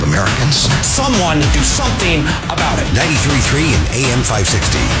someone do something about it. 93.3 and AM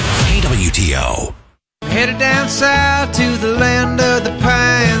 560. KWTO. Headed down south to the land of the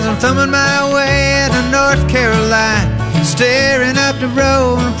pines. I'm thumbing my way to North Carolina. Staring up the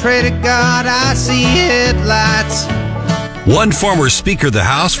road and pray to God I see headlights. One former Speaker of the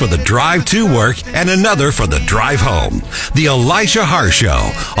House for the drive to work and another for the drive home. The Elijah Haahr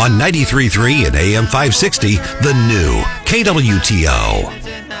Show on 93.3 and AM 560, the new KWTO.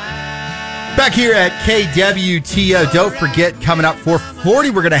 Back here at KWTO, don't forget, coming up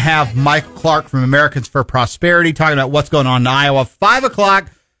 4:40, we're going to have Michael Clark from Americans for Prosperity talking about what's going on in Iowa. 5 o'clock,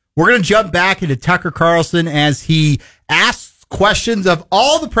 we're going to jump back into Tucker Carlson as he asks questions of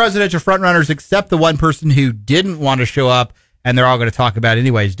all the presidential frontrunners except the one person who didn't want to show up, and they're all going to talk about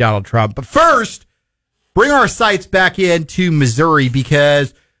anyways, Donald Trump. But first, bring our sights back into Missouri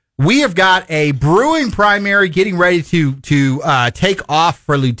because we have got a brewing primary getting ready to take off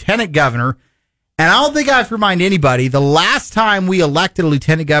for lieutenant governor. And I don't think I have to remind anybody, the last time we elected a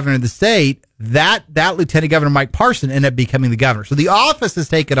lieutenant governor in the state, that Lieutenant Governor Mike Parson ended up becoming the governor. So the office has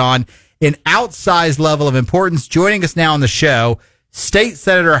taken on an outsized level of importance. Joining us now on the show, State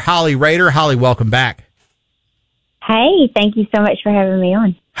Senator Holly Rehder. Holly, welcome back. Hey, thank you so much for having me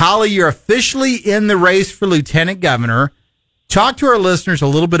on. Holly, you're officially in the race for lieutenant governor. Talk to our listeners a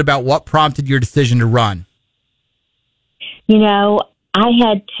little bit about what prompted your decision to run. You know,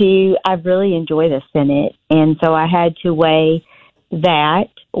 I really enjoy the Senate, and so I had to weigh that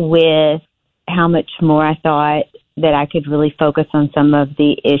with how much more I thought that I could really focus on some of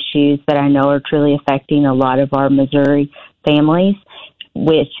the issues that I know are truly affecting a lot of our Missouri families,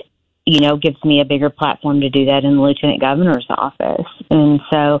 which, you know, gives me a bigger platform to do that in the lieutenant governor's office. And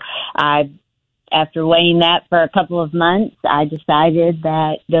so after weighing that for a couple of months, I decided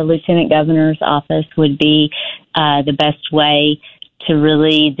that the lieutenant governor's office would be the best way to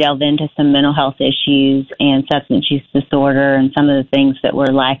really delve into some mental health issues and substance use disorder and some of the things that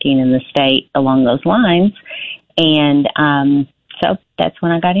we're lacking in the state along those lines. And so that's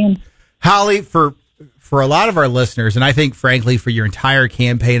when I got in. Holly, for a lot of our listeners, and I think, frankly, for your entire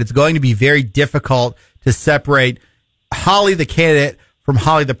campaign, it's going to be very difficult to separate Holly the candidate from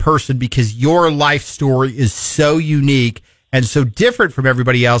Holly the person because your life story is so unique and so different from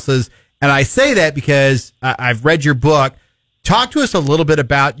everybody else's. And I say that because I've read your book. Talk to us a little bit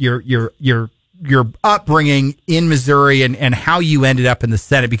about your upbringing in Missouri and how you ended up in the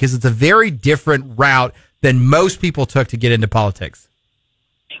Senate, because it's a very different route than most people took to get into politics.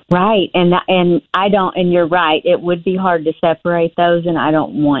 Right. And I don't, and you're right. It would be hard to separate those, and I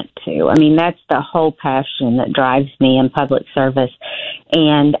don't want to. I mean, that's the whole passion that drives me in public service.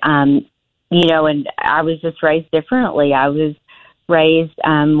 And, you know, and I was just raised differently. I was raised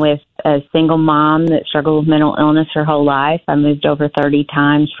with a single mom that struggled with mental illness her whole life. I moved over 30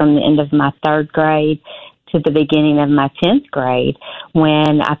 times from the end of my third grade to the beginning of my 10th grade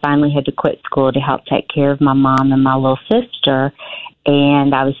when I finally had to quit school to help take care of my mom and my little sister.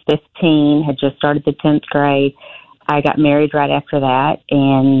 And I was 15, had just started the 10th grade. I got married right after that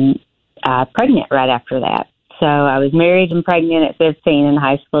and pregnant right after that. So I was married and pregnant at 15 and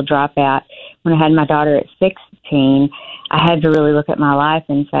high school dropout. When I had my daughter at 16, I had to really look at my life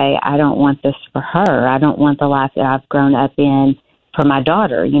and say, I don't want this for her. I don't want the life that I've grown up in for my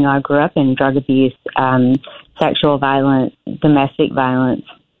daughter. You know, I grew up in drug abuse, sexual violence, domestic violence.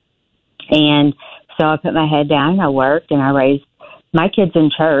 And so I put my head down and I worked and I raised my kids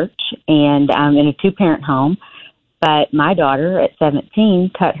in church and in a two-parent home. But my daughter at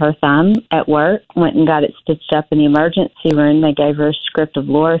 17 cut her thumb at work, went and got it stitched up in the emergency room. They gave her a script of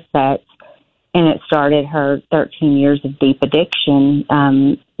Loracet, and it started her 13 years of deep addiction,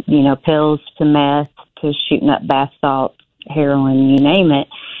 you know, pills to meth to shooting up bath salts, heroin, you name it.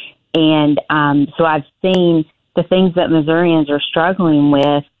 And so I've seen the things that Missourians are struggling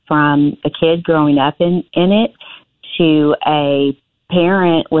with, from a kid growing up in it to a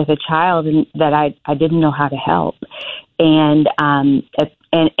parent with a child that I didn't know how to help. And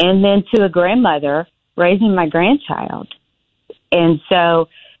then to a grandmother raising my grandchild. And so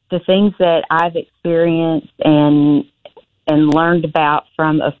the things that I've experienced and learned about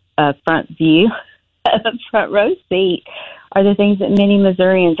from a front view, a front row seat, are the things that many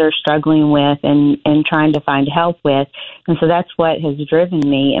Missourians are struggling with and trying to find help with. And so that's what has driven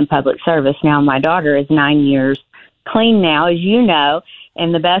me in public service. Now, my daughter is 9 years clean now, as you know,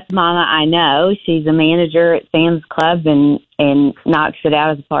 and the best mama I know. She's a manager at Sam's Club and knocks it out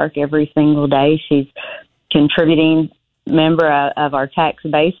of the park every single day. She's contributing member of our tax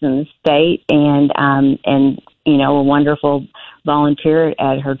base in the state and you know, a wonderful volunteer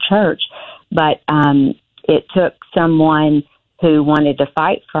at her church. But it took someone who wanted to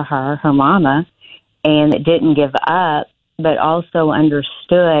fight for her mama, and that didn't give up, but also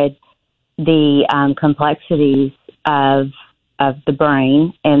understood the complexities of the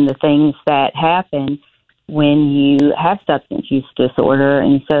brain and the things that happen when you have substance use disorder.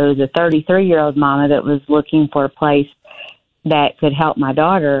 And so the 33-year-old mama that was looking for a place that could help my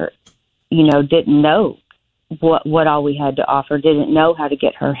daughter, didn't know what all we had to offer, didn't know how to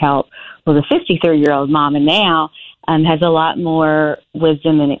get her help. Well, the 53-year-old mama now has a lot more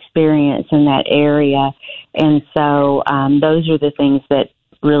wisdom and experience in that area. And so those are the things that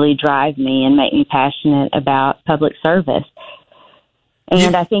really drive me and make me passionate about public service.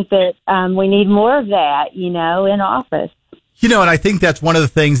 And I think that we need more of that, in office. And I think that's one of the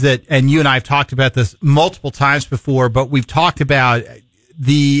things that, and you and I have talked about this multiple times before, but we've talked about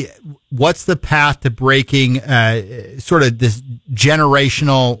what's the path to breaking sort of this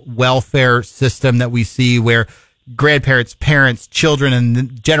generational welfare system that we see where grandparents, parents, children,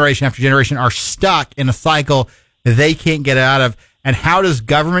 and generation after generation are stuck in a cycle they can't get out of. And how does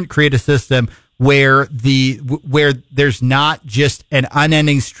government create a system where there's not just an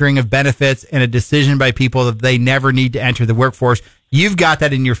unending string of benefits and a decision by people that they never need to enter the workforce? You've got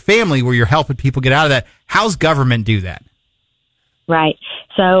that in your family where you're helping people get out of that. How's government do that? Right.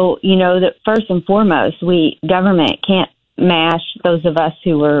 So, that first and foremost, government can't mash those of us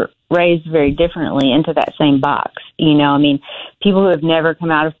who were raised very differently into that same box. People who have never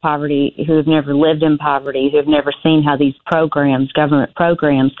come out of poverty, who have never lived in poverty, who have never seen how these government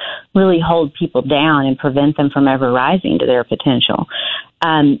programs, really hold people down and prevent them from ever rising to their potential.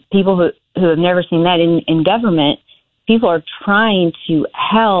 People who have never seen that in government, people are trying to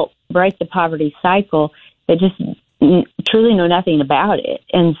help break the poverty cycle that just truly know nothing about it.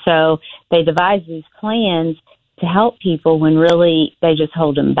 And so they devise these plans to help people when really they just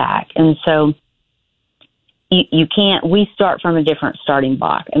hold them back. And so we start from a different starting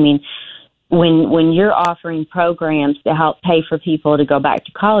block. When you're offering programs to help pay for people to go back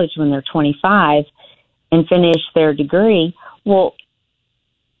to college when they're 25 and finish their degree, well,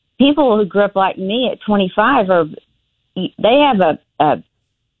 people who grew up like me at 25 they have a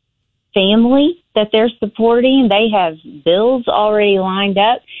family that they're supporting. They have bills already lined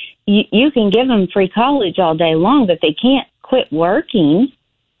up. You can give them free college all day long, but they can't quit working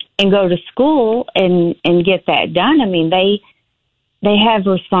and go to school and get that done. They have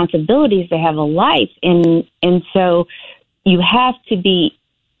responsibilities. They have a life. And so you have to be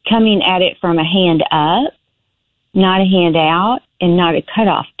coming at it from a hand up, not a hand out, and not a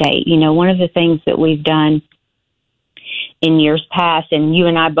cutoff date. One of the things that we've done in years past, and you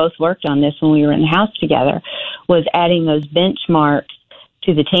and I both worked on this when we were in the house together, was adding those benchmarks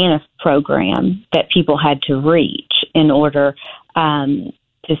to the TANF program that people had to reach in order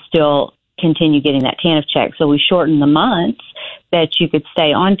to still continue getting that TANF check. So we shortened the months that you could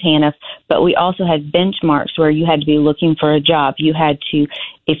stay on TANF, but we also had benchmarks where you had to be looking for a job. You had to,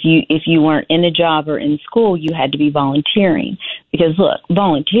 if you weren't in a job or in school, you had to be volunteering. Because look,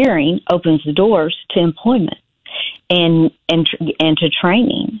 volunteering opens the doors to employment and to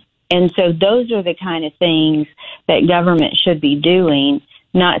training. And so those are the kind of things that government should be doing,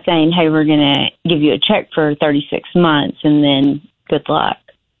 not saying, hey, we're going to give you a check for 36 months and then good luck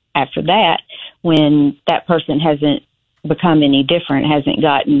after that, when that person hasn't become any different, doesn't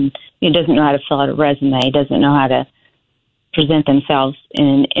know how to fill out a resume, doesn't know how to present themselves in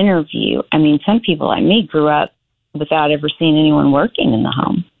an interview. Some people like me grew up without ever seeing anyone working in the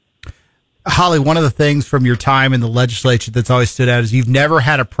home. Holly, one of the things from your time in the legislature that's always stood out is you've never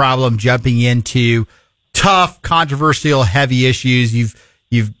had a problem jumping into tough, controversial, heavy issues. You've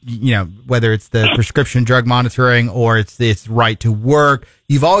whether it's the prescription drug monitoring or it's right to work,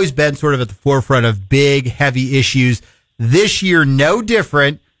 you've always been sort of at the forefront of big, heavy issues. This year, no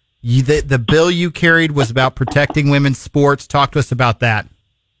different. The bill you carried was about protecting women's sports. Talk to us about that.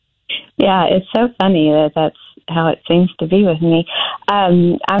 Yeah, it's so funny that that's how it seems to be with me.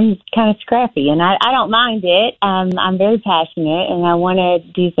 I'm kind of scrappy, and I don't mind it. I'm very passionate, and I want to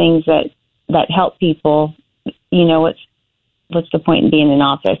do things that help people. What's the point in being in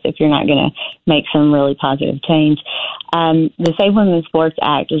office if you're not going to make some really positive change? The Save Women's Sports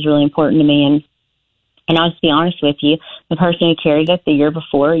Act is really important to me, and I'll just be honest with you, the person who carried it the year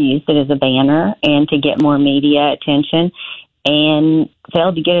before used it as a banner and to get more media attention, and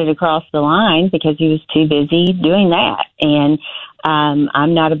failed to get it across the line because he was too busy doing that. And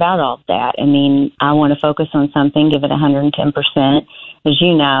I'm not about all of that. I want to focus on something, give it 110%, as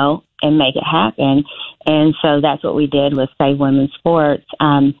you know, and make it happen. And so that's what we did with Save Women's Sports.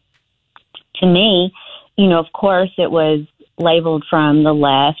 To me, of course, it was labeled from the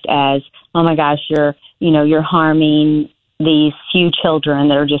left as, oh my gosh, you're harming these few children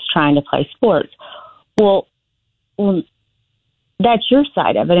that are just trying to play sports. Well, that's your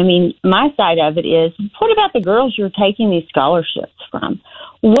side of it. I mean, my side of it is, what about the girls you're taking these scholarships from?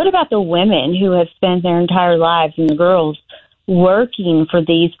 What about the women who have spent their entire lives, and the girls working for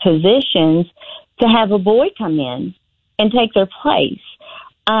these positions, to have a boy come in and take their place?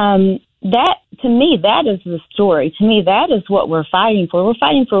 That, to me, that is the story. To me, that is what we're fighting for. We're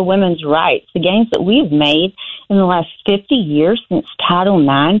fighting for women's rights, the gains that we've made in the last 50 years since Title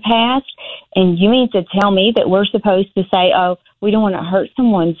IX passed. And you mean to tell me that we're supposed to say, oh, we don't want to hurt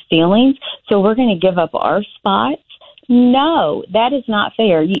someone's feelings, so we're going to give up our spots? No, that is not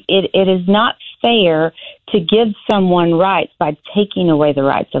fair. It is not fair to give someone rights by taking away the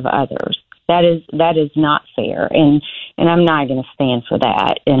rights of others. That is not fair, and I'm not going to stand for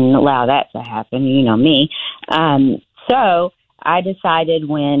that and allow that to happen. You know me. So I decided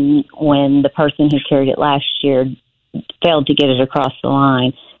when the person who carried it last year failed to get it across the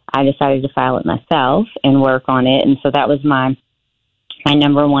line, I decided to file it myself and work on it. And so that was my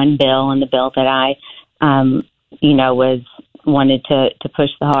number one bill, and the bill that I, wanted to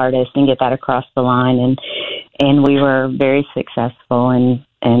push the hardest and get that across the line. And we were very successful, and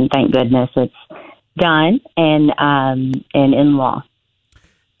thank goodness it's done and in law.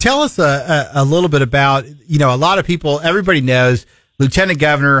 Tell us a little bit about, a lot of people, everybody knows Lieutenant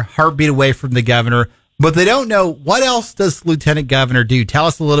Governor, heartbeat away from the governor, but they don't know, what else does Lieutenant Governor do? Tell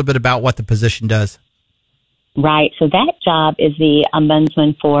us a little bit about what the position does. Right. So that job is the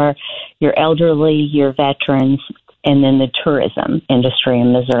ombudsman for your elderly, your veterans, and then the tourism industry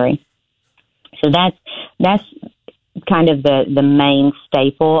in Missouri. So that's kind of the main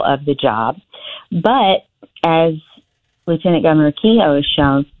staple of the job. But as Lieutenant Governor Kehoe has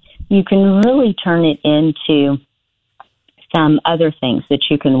shown, you can really turn it into some other things that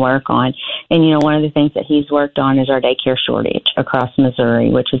you can work on. And, one of the things that he's worked on is our daycare shortage across Missouri,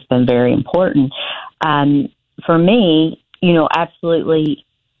 which has been very important. For me, absolutely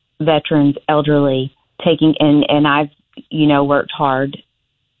veterans, elderly, and I've, worked hard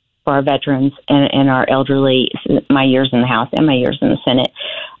for our veterans and our elderly, my years in the House and my years in the Senate.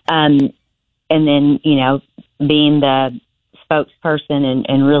 And then, being the spokesperson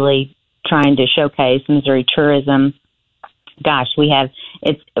and really trying to showcase Missouri tourism. Gosh, we have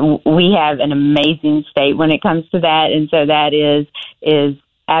an amazing state when it comes to that. And so that is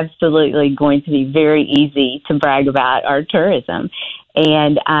absolutely going to be very easy to brag about our tourism.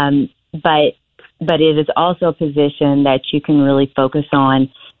 And, but it is also a position that you can really focus on,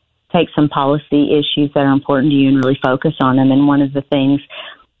 take some policy issues that are important to you and really focus on them. And one of the things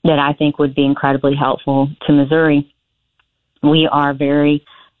that I think would be incredibly helpful to Missouri, we are very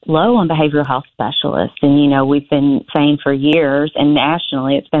low on behavioral health specialists. And, we've been saying for years, and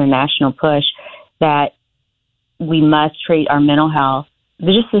nationally, it's been a national push, that we must treat our mental health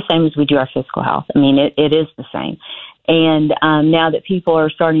just the same as we do our physical health. I mean, it is the same. And now that people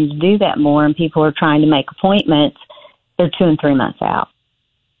are starting to do that more and people are trying to make appointments, they're 2 and 3 months out.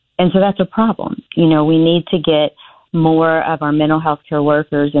 And so that's a problem. We need to get more of our mental health care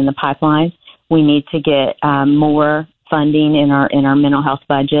workers in the pipeline. We need to get more funding in our mental health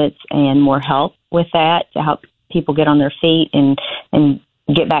budgets and more help with that to help people get on their feet and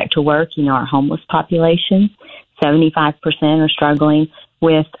get back to work. Our homeless population, 75% are struggling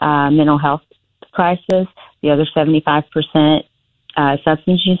with mental health crisis. The other 75%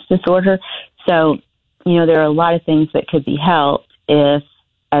 substance use disorder. So, there are a lot of things that could be helped if,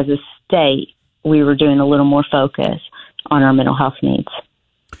 as a state, we were doing a little more focus on our mental health needs.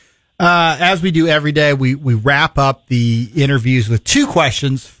 As we do every day, we wrap up the interviews with 2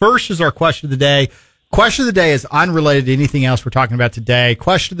 questions. First is our question of the day. Question of the day is unrelated to anything else we're talking about today.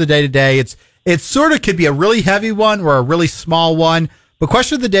 Question of the day today, it sort of could be a really heavy one or a really small one. But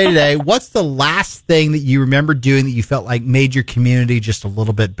question of the day today, what's the last thing that you remember doing that you felt like made your community just a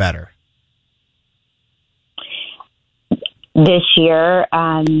little bit better? This year,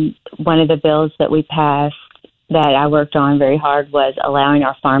 one of the bills that we passed that I worked on very hard was allowing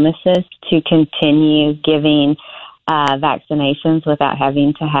our pharmacists to continue giving vaccinations without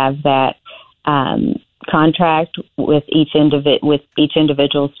having to have that contract with each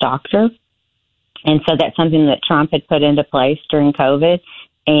individual's doctor. And so that's something that Trump had put into place during COVID.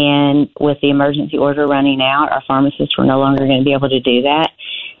 And with the emergency order running out, our pharmacists were no longer going to be able to do that.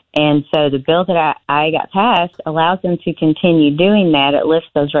 And so the bill that I got passed allows them to continue doing that. It lifts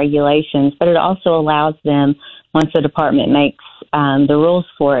those regulations, but it also allows them, once the department makes the rules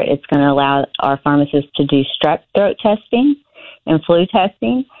for it, it's going to allow our pharmacists to do strep throat testing and flu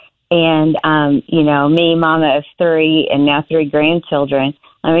testing. And, me, mama of 3 and now 3 grandchildren,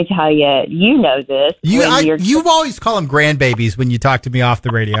 let me tell you, you know this. You've always call them grandbabies when you talk to me off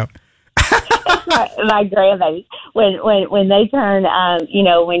the radio. my grandbabies. When they turn,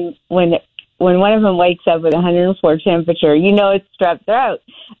 when one of them wakes up with 104 temperature, it's strep throat,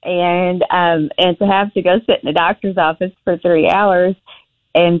 and to have to go sit in the doctor's office for 3 hours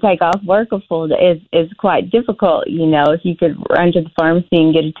and take off work a full day is quite difficult. If you could run to the pharmacy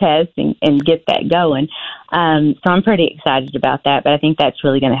and get a test and get that going. So I'm pretty excited about that, but I think that's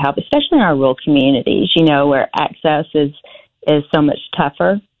really going to help, especially in our rural communities, where access is so much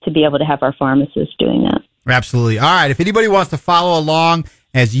tougher, to be able to have our pharmacists doing that. Absolutely. All right. If anybody wants to follow along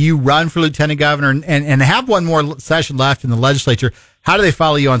as you run for lieutenant governor and have one more session left in the legislature, how do they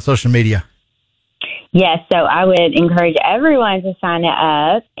follow you on social media? Yes, so I would encourage everyone to sign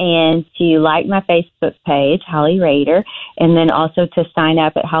up and to like my Facebook page, Holly Rehder, and then also to sign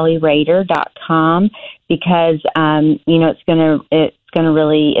up at hollyrehder.com because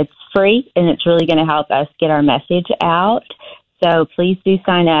it's free and it's really going to help us get our message out. So please do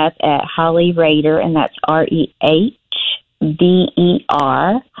sign up at Holly Rehder, and that's REHDER,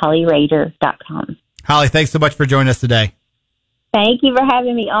 hollyrehder.com. Holly, thanks so much for joining us today. Thank you for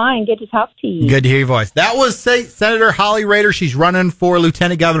having me on. Good to talk to you. Good to hear your voice. That was Senator Holly Rehder. She's running for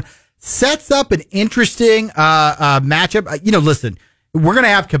lieutenant governor. Sets up an interesting matchup. Listen, we're going to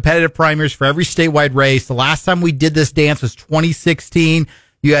have competitive primaries for every statewide race. The last time we did this dance was 2016.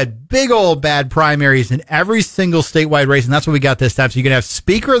 You had big old bad primaries in every single statewide race, and that's what we got this time. So you're going to have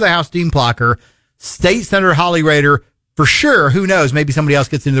Speaker of the House Dean Plocher, State Senator Holly Rehder, for sure. Who knows? Maybe somebody else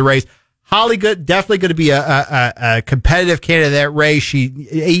gets into the race. Holly definitely going to be a competitive candidate in that race. She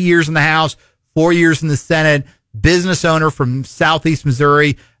 8 years in the House, 4 years in the Senate, business owner from Southeast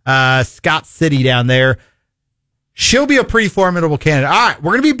Missouri, Scott City down there. She'll be a pretty formidable candidate. All right,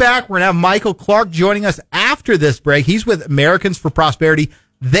 we're going to be back. We're going to have Michael Clark joining us after this break. He's with Americans for Prosperity.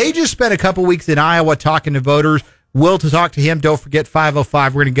 They just spent a couple weeks in Iowa talking to voters. Will to talk to him. Don't forget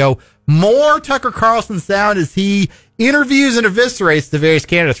 505. We're going to go more Tucker Carlson sound as he interviews and eviscerates the various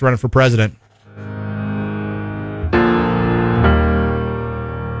candidates running for president.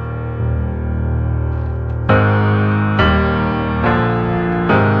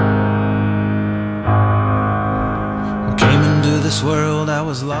 World, I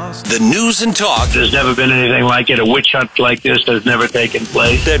was lost. The news and talk. There's never been anything like it. A witch hunt like this has never taken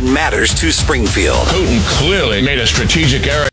place. That matters to Springfield. Putin clearly made a strategic error.